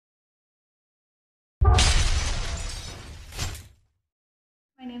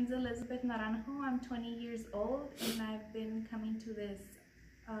name's Elizabeth Naranjo. I'm 20 years old and I've been coming to this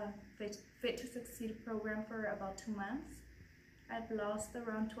Fit to Succeed program for about 2 months. I've lost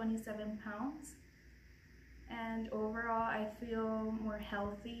around 27 pounds and overall I feel more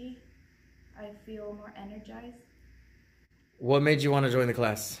healthy. I feel more energized. What made you want to join the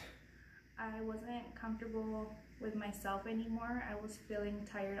class? I wasn't comfortable with myself anymore. I was feeling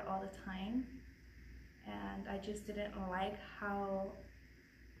tired all the time and I just didn't like how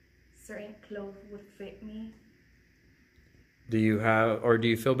certain clothes would fit me. Do you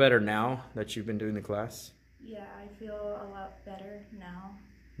feel better now that you've been doing the class? Yeah, I feel a lot better now.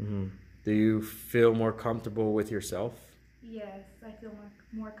 Mm-hmm. Do you feel more comfortable with yourself? Yes, I feel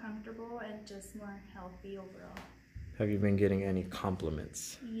more comfortable and just more healthy overall. Have you been getting any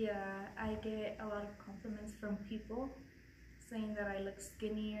compliments? Yeah, I get a lot of compliments from people saying that I look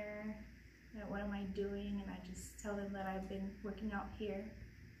skinnier, that what am I doing, and I just tell them that I've been working out here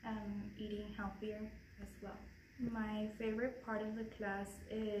and eating healthier as well. My favorite part of the class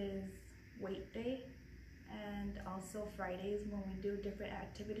is weight day and also Fridays when we do different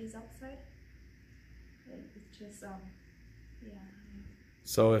activities outside. It's just, yeah.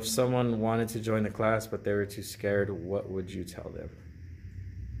 So if someone wanted to join the class but they were too scared, what would you tell them?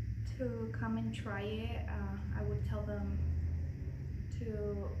 To come and try it, I would tell them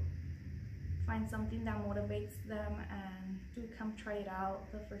to find something that motivates them and to come try it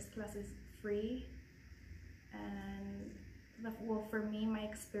out. The first class is free, and well, for me, my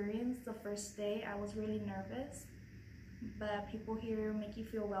experience, the first day I was really nervous, but people here make you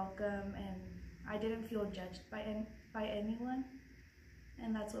feel welcome and I didn't feel judged by anyone,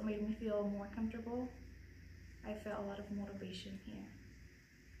 and that's what made me feel more comfortable. I felt a lot of motivation here.